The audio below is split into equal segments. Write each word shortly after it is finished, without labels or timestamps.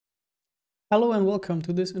Hello and welcome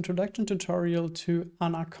to this introduction tutorial to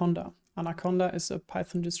Anaconda. Anaconda is a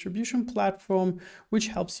Python distribution platform which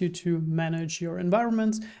helps you to manage your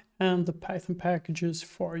environments and the Python packages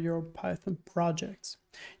for your Python projects.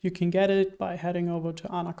 You can get it by heading over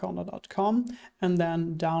to anaconda.com and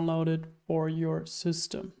then download it for your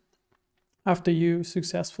system. After you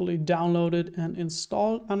successfully downloaded and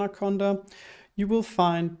installed Anaconda, you will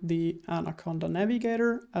find the Anaconda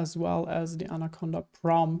Navigator as well as the Anaconda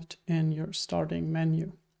Prompt in your starting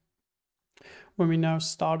menu. When we now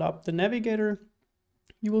start up the Navigator,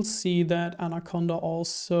 you will see that Anaconda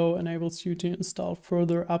also enables you to install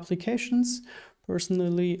further applications.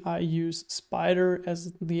 Personally, I use Spyder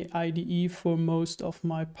as the IDE for most of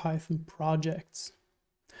my Python projects.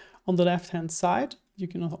 On the left-hand side, you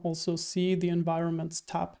can also see the Environments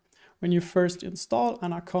tab. When you first install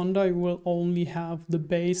Anaconda, you will only have the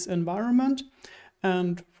base environment.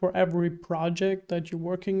 And for every project that you're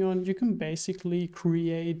working on, you can basically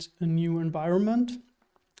create a new environment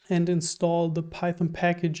and install the Python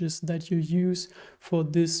packages that you use for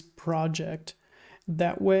this project.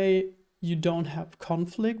 That way, you don't have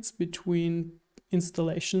conflicts between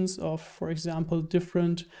installations of, for example,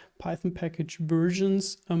 different Python package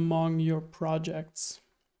versions among your projects.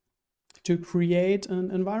 To create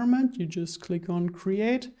an environment, you just click on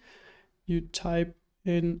Create, you type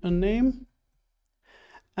in a name,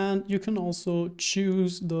 and you can also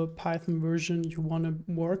choose the Python version you want to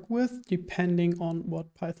work with depending on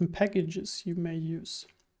what Python packages you may use.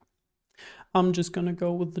 I'm just going to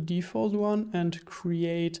go with the default one and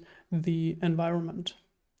create the environment.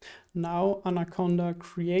 Now Anaconda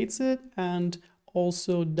creates it and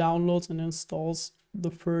also downloads and installs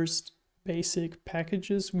the first basic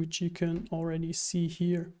packages, which you can already see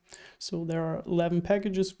here. So there are 11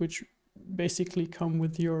 packages which basically come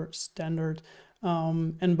with your standard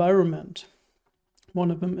environment.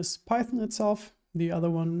 One of them is Python itself. The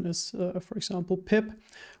other one is, for example, pip,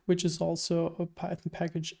 which is also a Python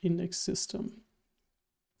package index system.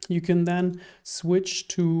 You can then switch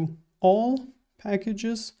to all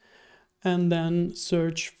packages and then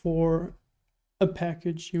search for a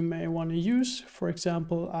package you may want to use. For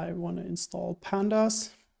example, I want to install pandas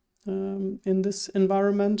in this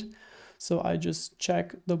environment. So I just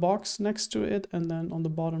check the box next to it and then on the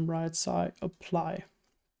bottom right side, apply.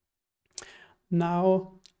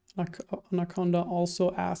 Now, Anaconda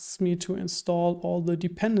also asks me to install all the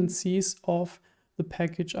dependencies of the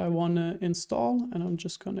package I want to install, and I'm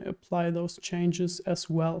just going to apply those changes as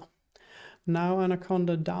well. Now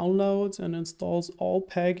Anaconda downloads and installs all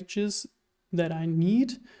packages that I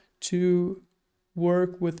need to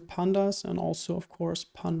work with pandas and also, of course,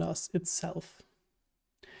 pandas itself.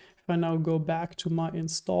 If I now go back to my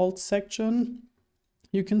installed section,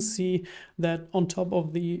 you can see that on top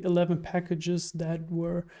of the 11 packages that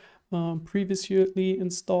were previously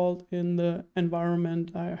installed in the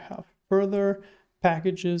environment, I have further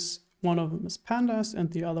packages. One of them is pandas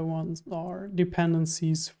and the other ones are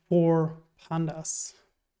dependencies for pandas.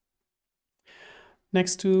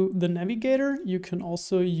 Next to the Navigator, you can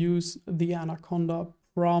also use the Anaconda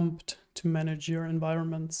Prompt to manage your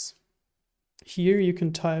environments. Here you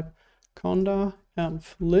can type conda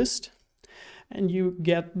env list and you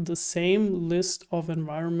get the same list of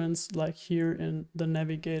environments like here in the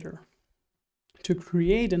Navigator. To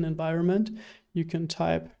create an environment, you can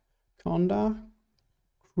type conda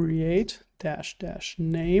create --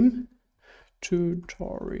 name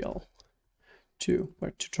tutorial 2, where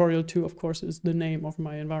tutorial 2 of course is the name of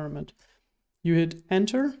my environment. You hit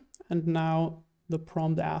enter and now the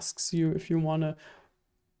prompt asks you if you want to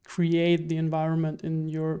create the environment in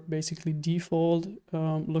your basically default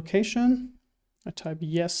location. I type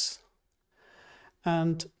yes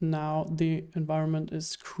and now the environment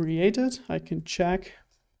is created. I can check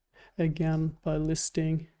again by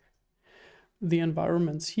listing the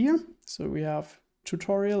environments here. So we have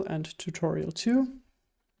tutorial and tutorial 2.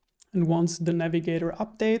 And once the Navigator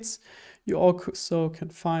updates, you also can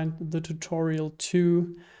find the tutorial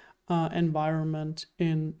 2 environment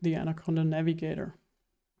in the Anaconda Navigator.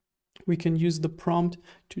 We can use the prompt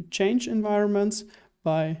to change environments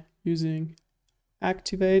by using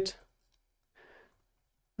activate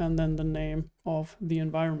and then the name of the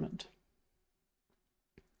environment.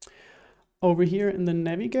 Over here in the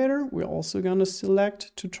Navigator, we're also going to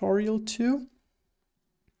select tutorial 2.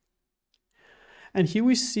 And here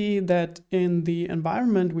we see that in the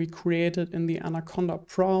environment we created in the Anaconda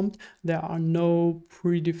prompt, there are no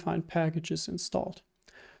predefined packages installed.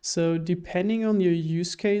 So depending on your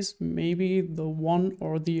use case, maybe the one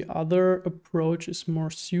or the other approach is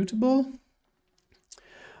more suitable.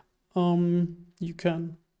 You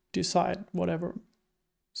can decide whatever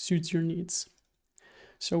suits your needs.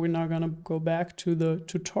 So we're now going to go back to the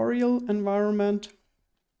tutorial environment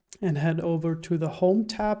and head over to the Home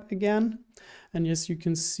tab again. And yes, you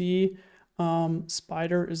can see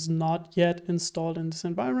Spyder is not yet installed in this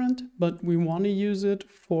environment, but we want to use it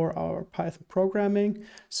for our Python programming.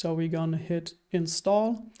 So we're going to hit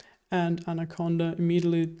install, and Anaconda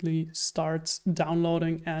immediately starts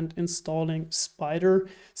downloading and installing Spyder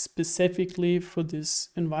specifically for this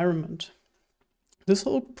environment. This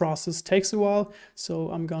whole process takes a while,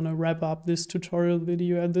 so I'm gonna wrap up this tutorial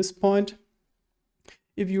video at this point.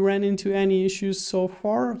 If you ran into any issues so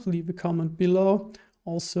far, leave a comment below.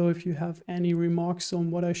 Also, if you have any remarks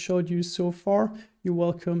on what I showed you so far, you're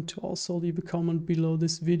welcome to also leave a comment below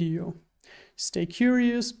this video. Stay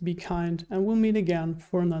curious, be kind, and we'll meet again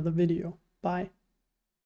for another video. Bye.